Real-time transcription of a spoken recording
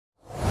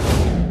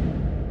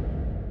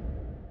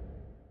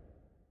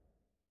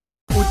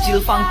Ucil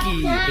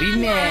Funky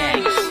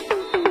Remix.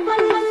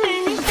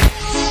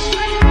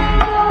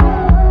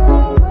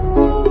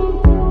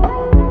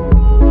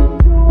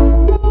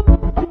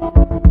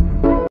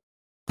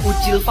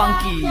 Ucil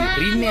Funky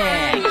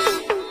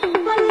Remix.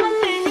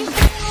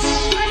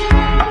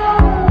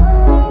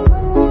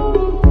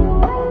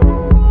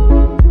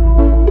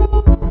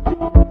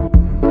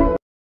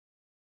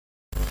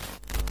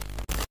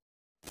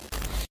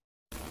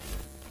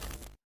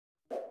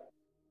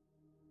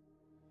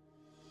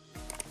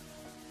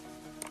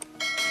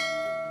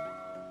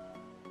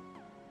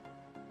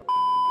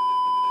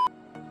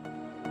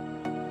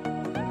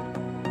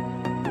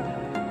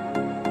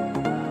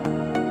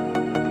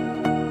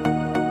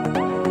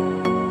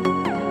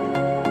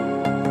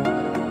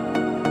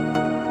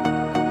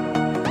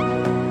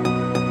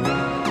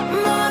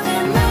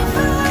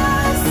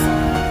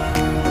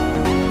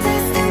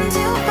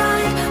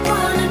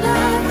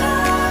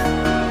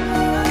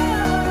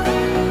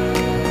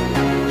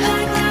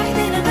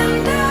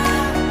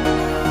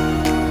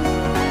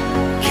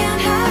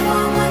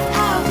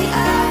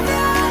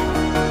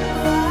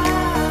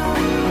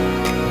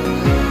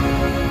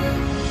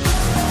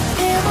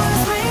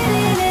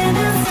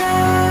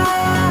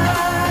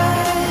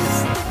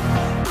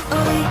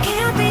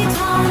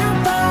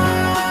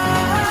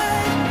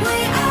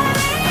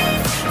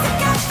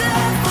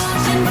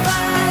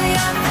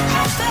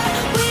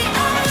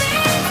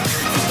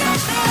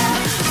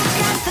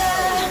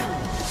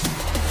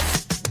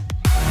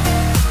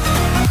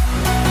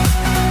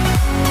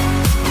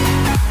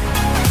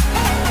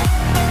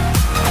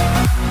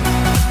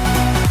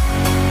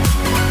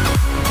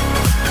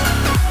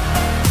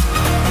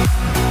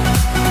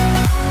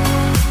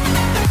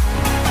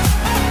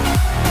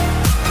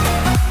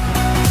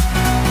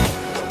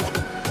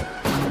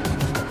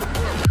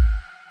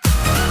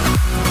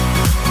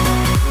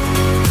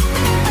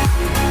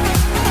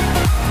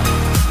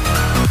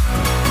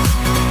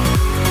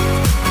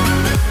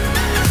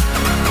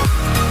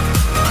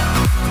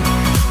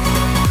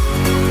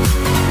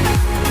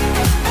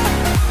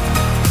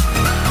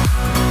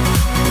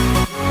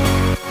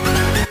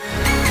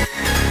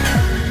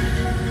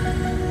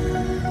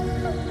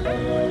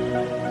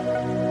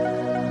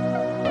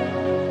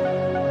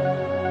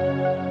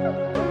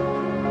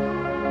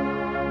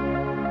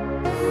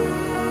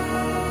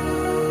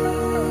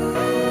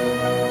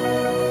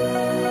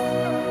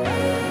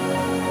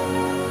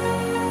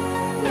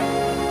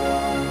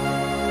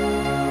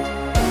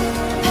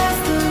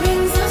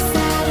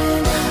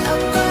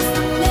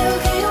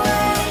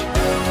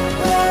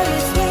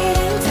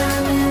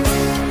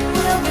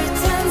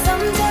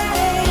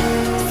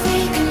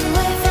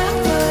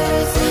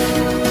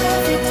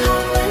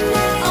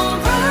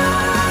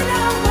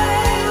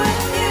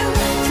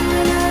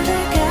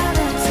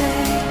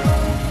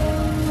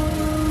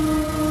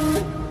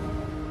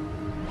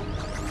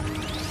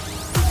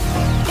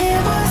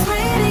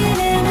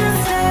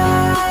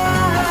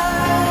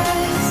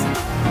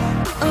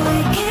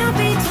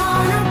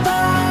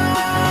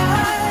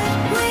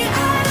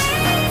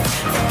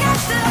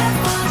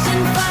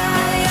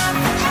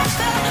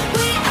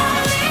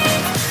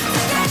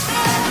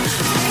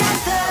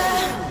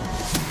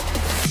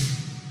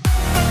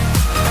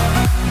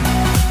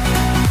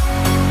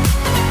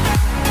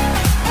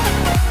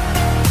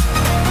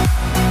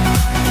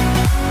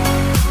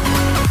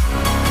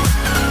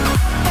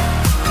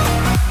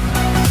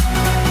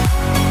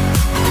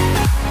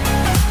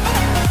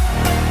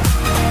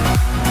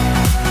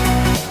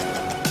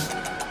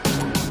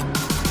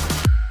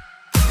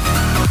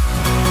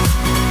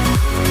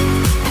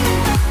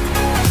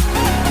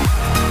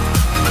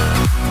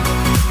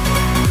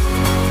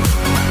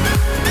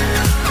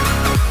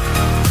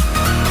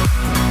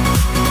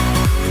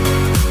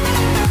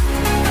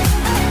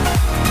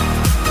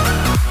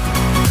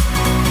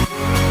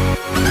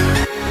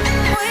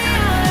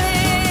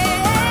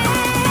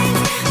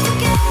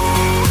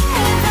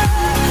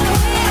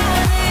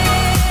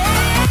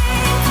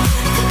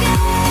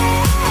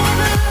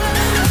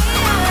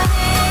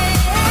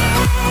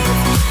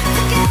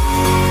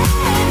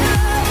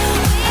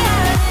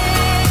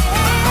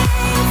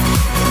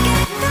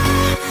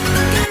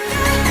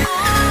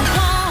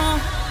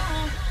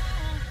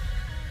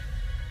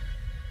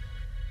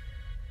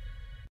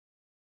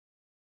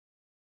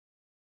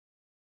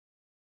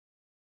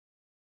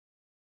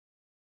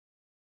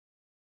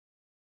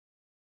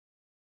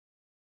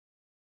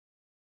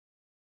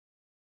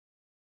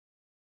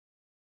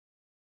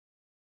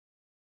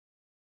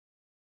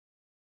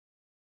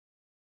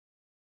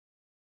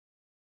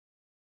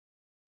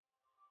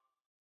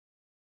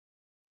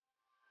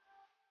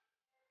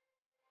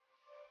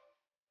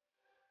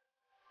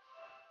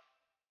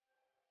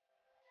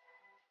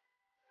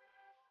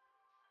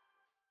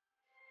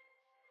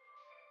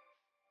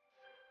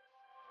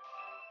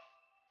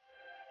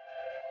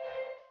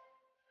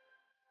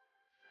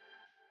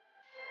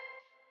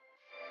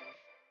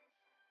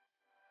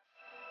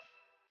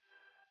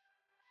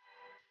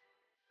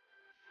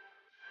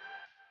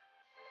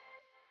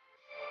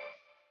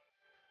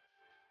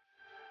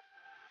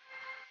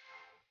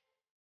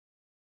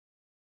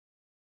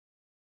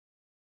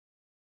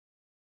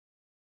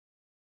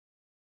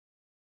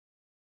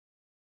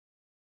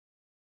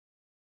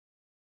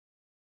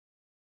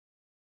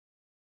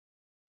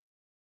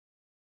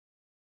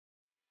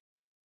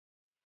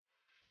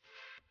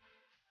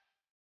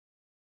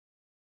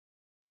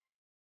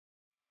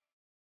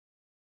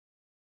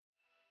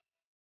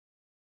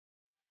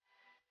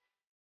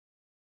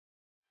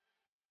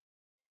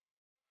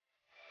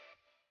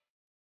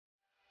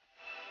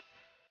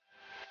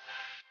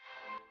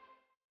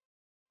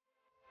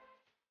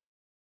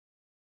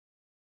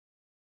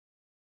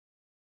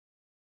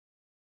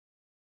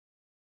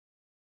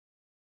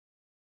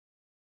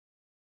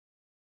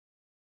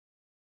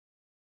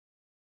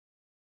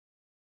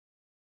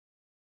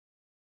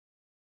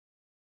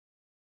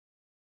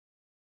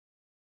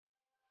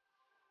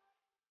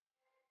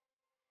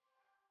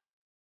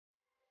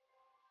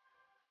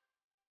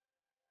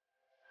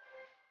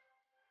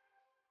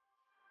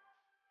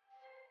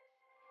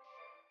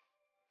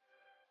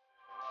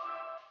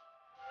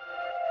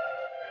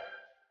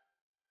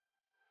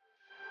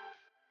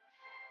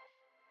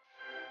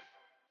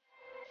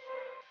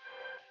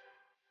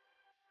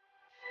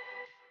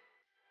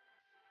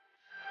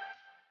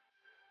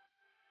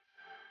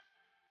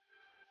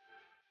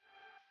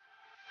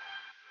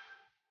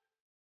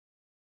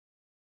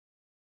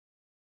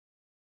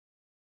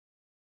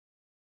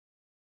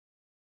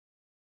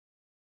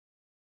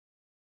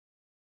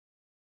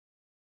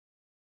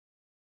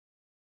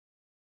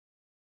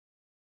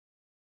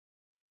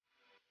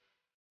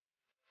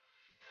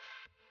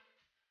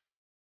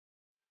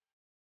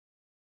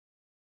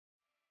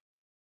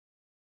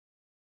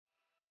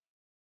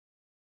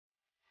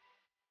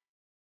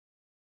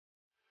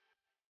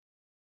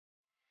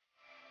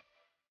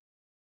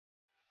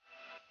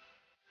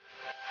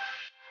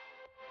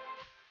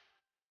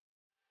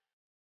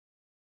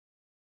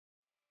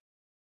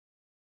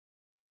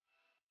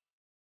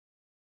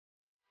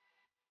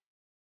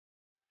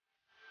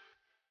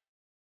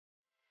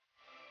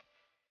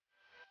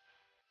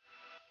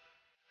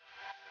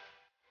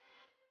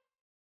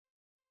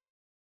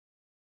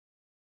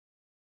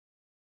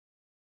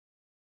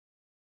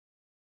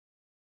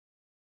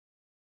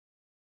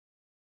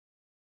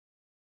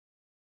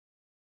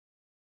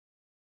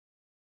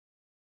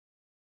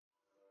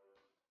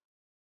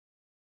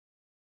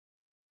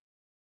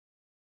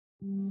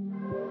 So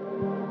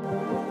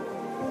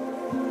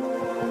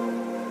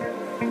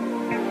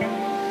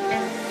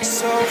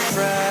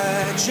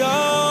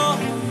fragile,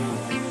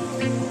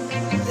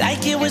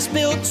 like it was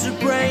built to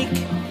break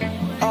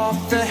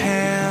off the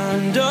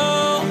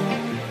handle.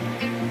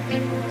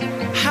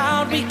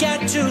 How'd we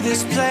get to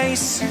this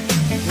place?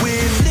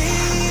 We're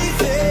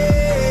leaving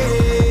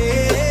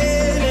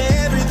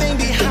everything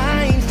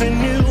behind for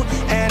new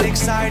and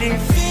exciting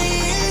feelings,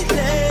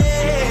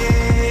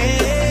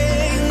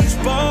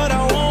 but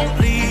I won't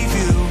leave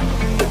you.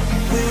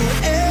 Will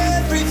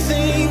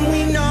everything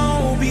we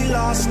know be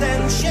lost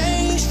and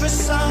changed for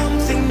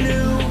something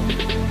new?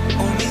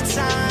 Only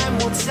time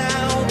will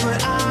tell,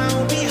 but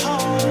I'll be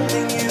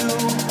holding you.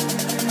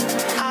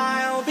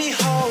 I'll be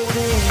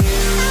holding you.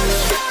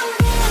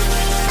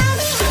 I'll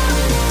be holding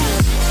you.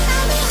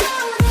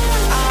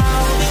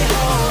 I'll be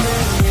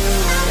holding you.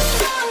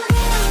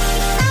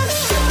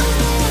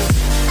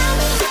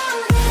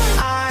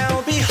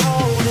 I'll be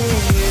holding you.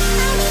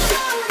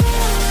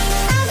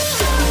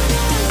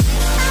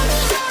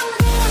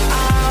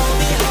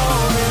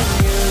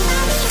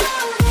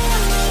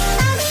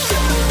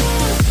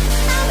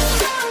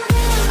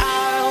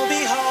 I'll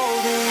be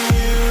holding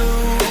you.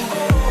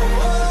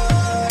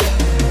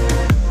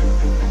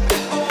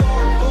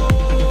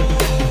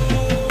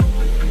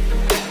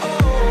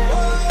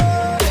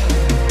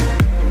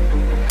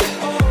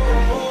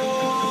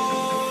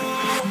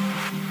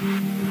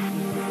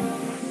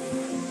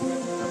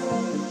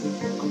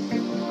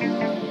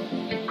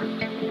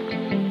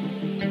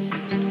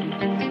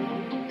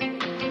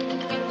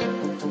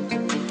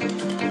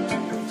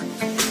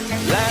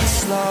 Let's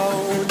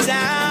slow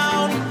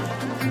down.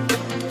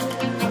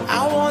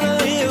 I wanna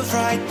live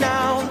right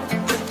now.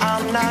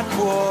 I'm not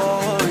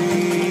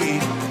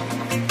worried,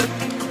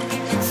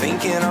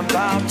 thinking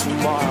about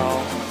tomorrow.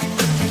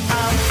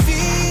 I'm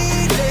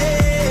feeling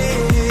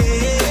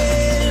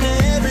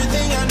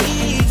everything I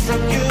need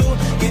from you.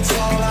 It's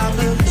all I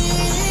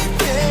believe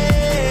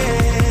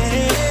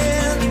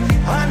in.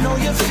 I know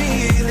you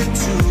feel it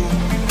too.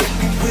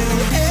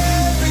 Will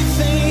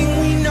everything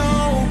we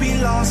know be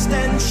lost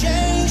and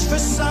changed for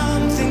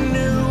something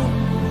new?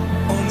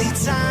 Only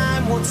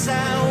time will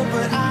tell,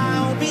 but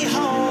I'll be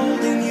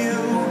holding you.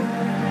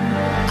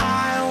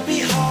 I'll be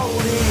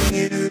holding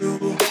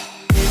you.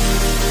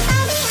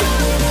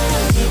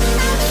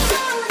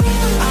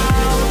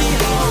 I'll be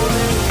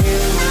holding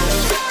you.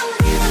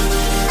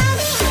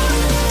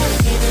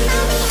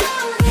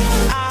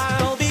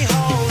 I'll be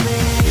holding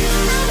you.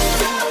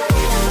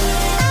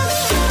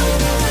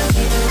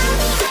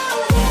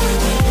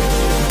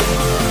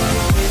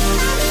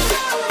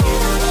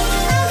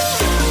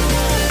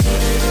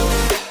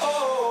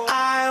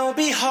 I'll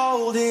be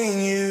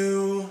holding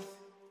you.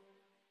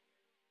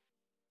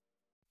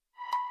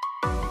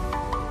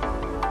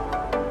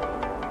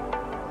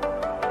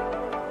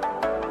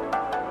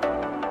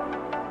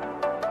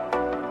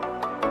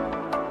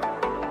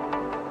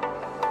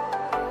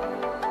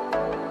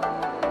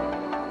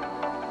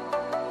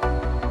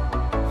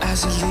 As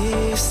the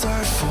leaves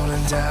start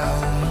falling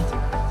down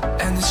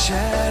and the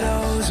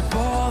shadows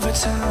above the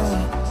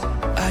town,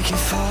 I can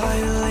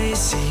finally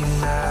see you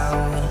now.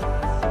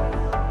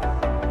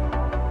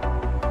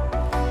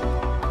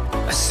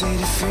 I see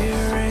the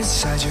fear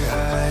inside your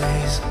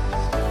eyes.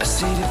 I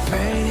see the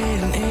pain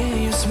hidden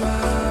in your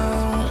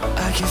smile.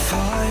 I can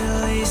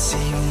finally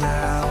see you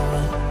now.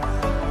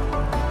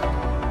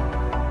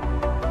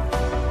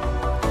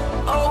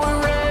 Oh, we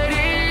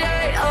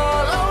radiate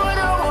all over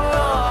the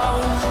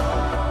world.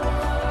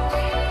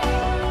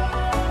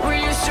 We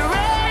used to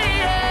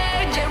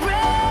radiate, yeah,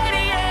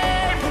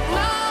 radiate, but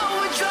now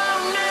we're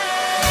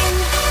drowning.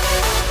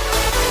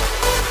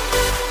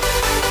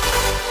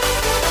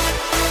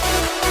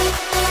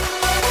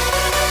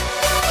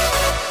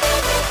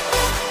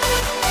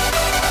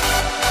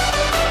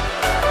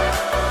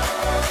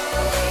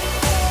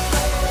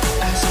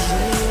 As the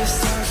leaves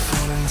start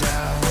falling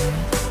down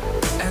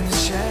and the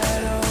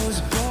shadows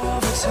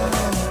above the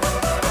town,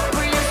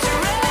 we used to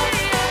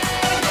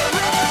radiate,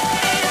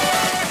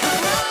 but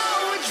now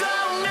we're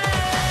drowning.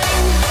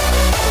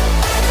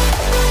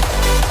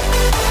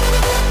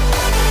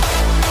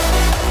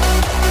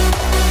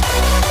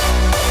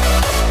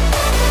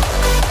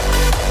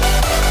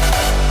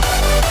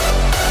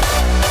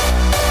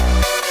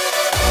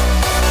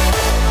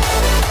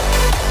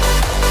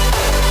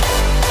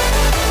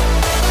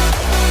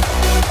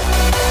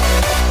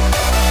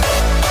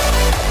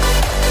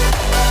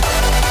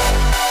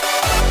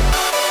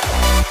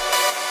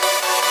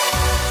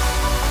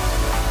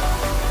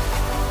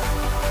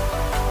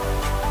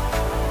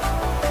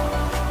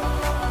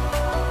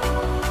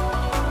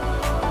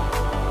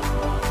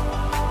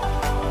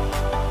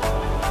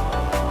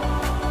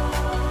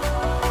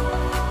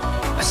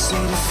 I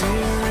see the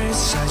fear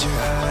inside your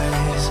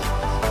eyes.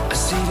 I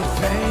see the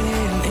pain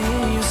hidden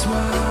in your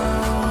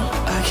smile.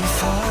 I can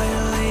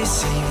finally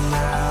see you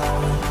now.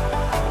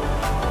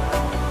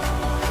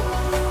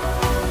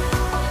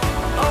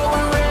 Oh,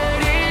 we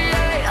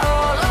radiate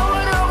all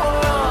over the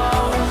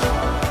world.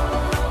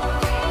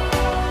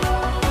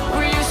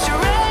 We used to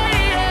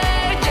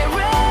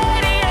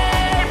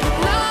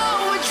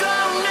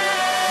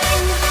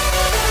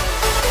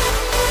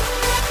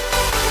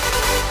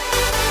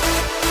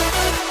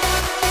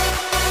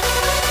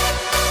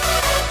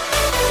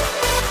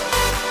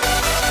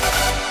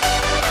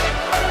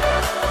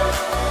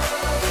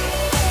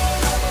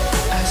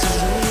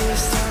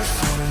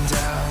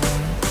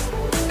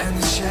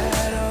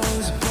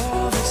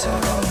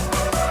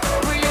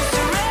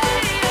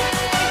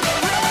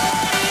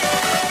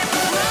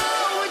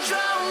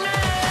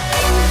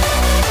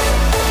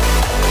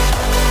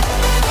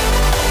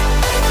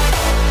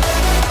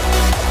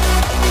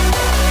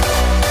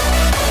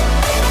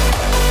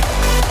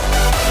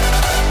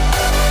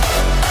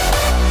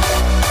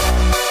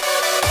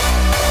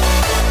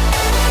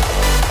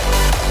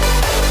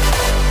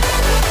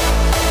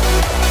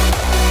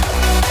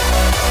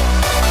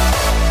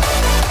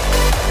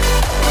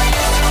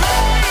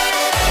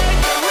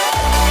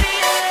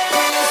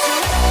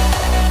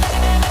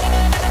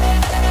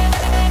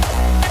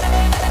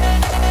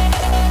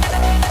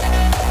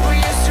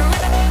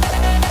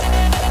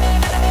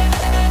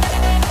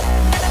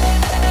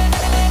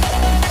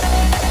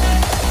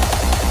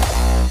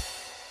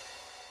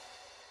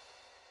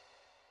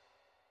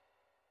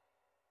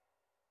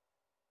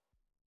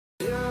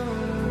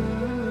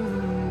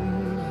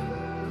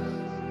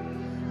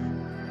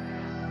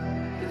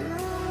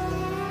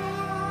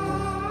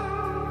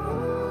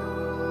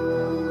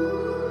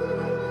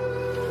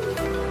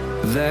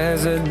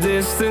There's a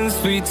distance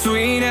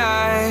between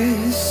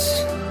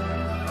us.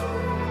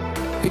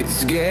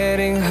 It's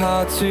getting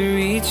hard to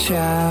reach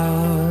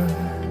out.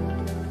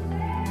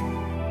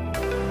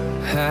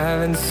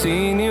 Haven't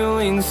seen you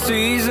in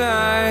seasons,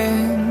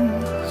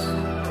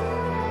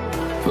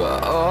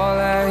 but all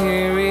I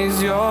hear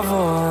is your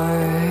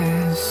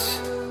voice.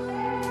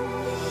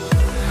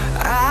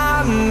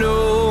 I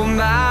know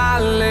my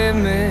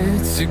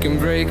limits, you can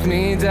break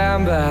me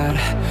down, but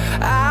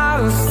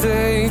I'll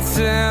stay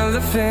till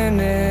the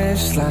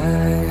finish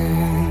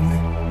line.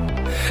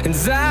 And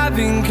I've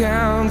been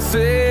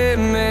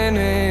counting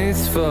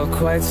minutes for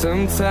quite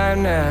some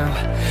time now,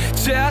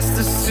 just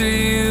to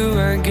see you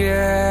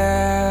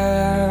again.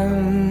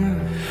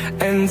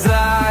 And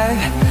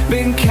I've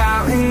been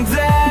counting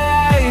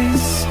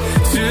days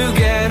to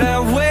get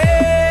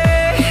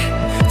away,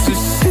 to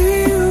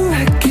see you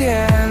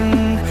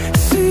again,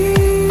 see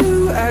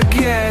you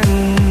again.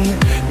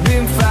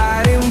 Been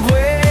fighting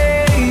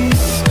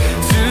ways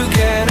to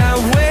get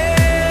away,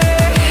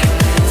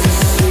 to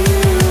see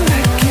you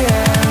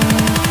again,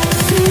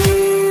 see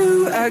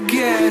you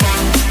again.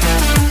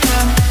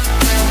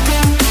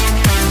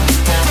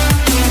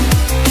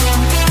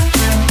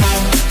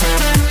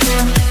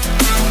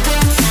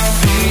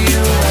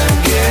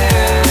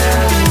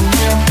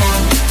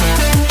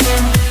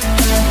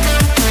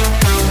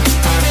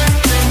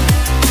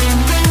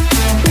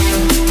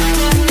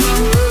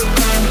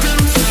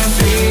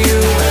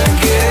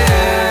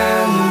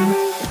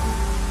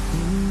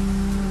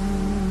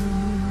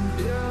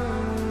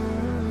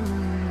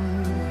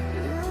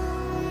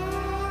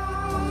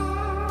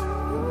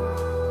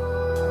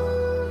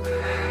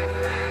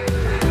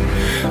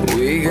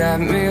 We got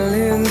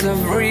millions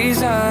of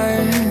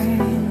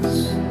reasons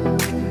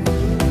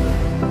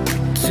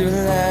to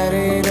let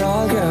it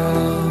all go.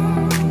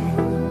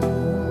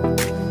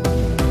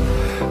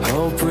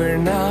 Hope we're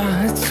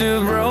not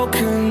too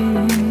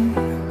broken.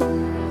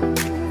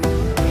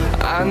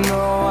 I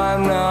know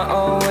I'm not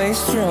always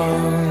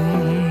strong,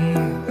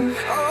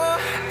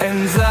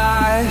 and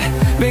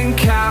I've been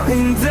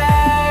counting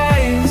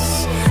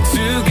days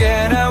to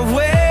get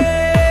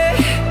away,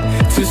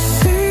 to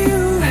see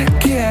you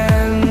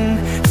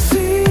again,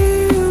 see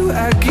you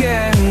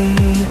again.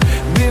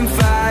 Been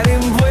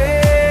fighting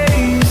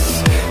ways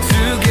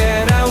to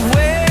get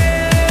away,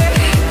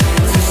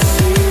 to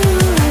see you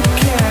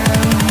again,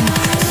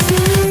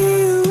 see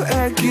you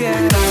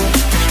again.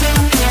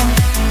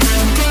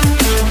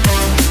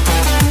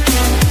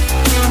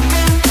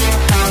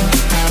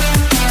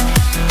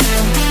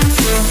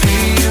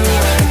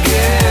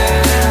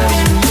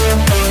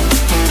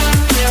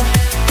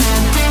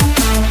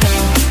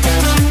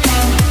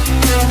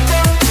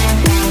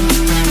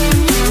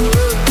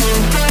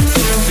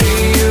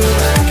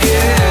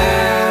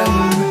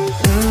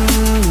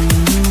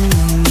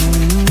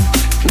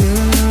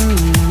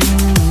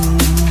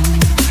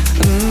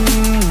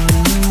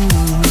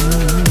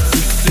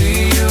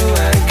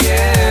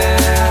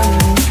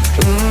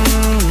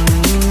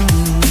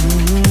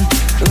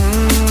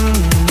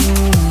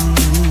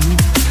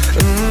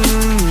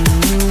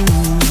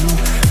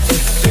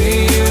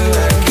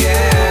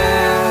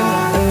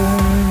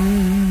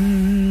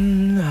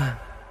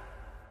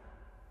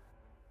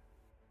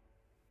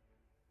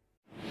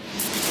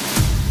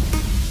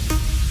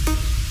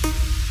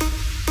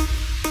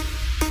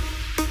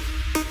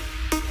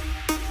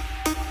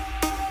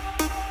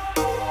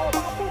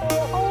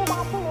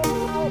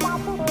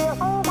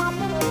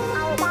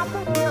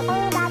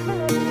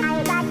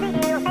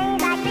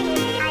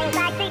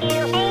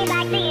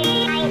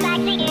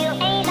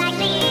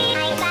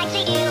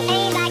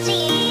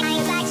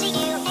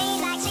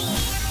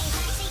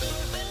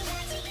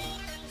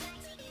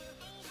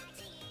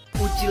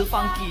 Ucil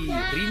Funky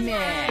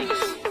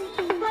Remix.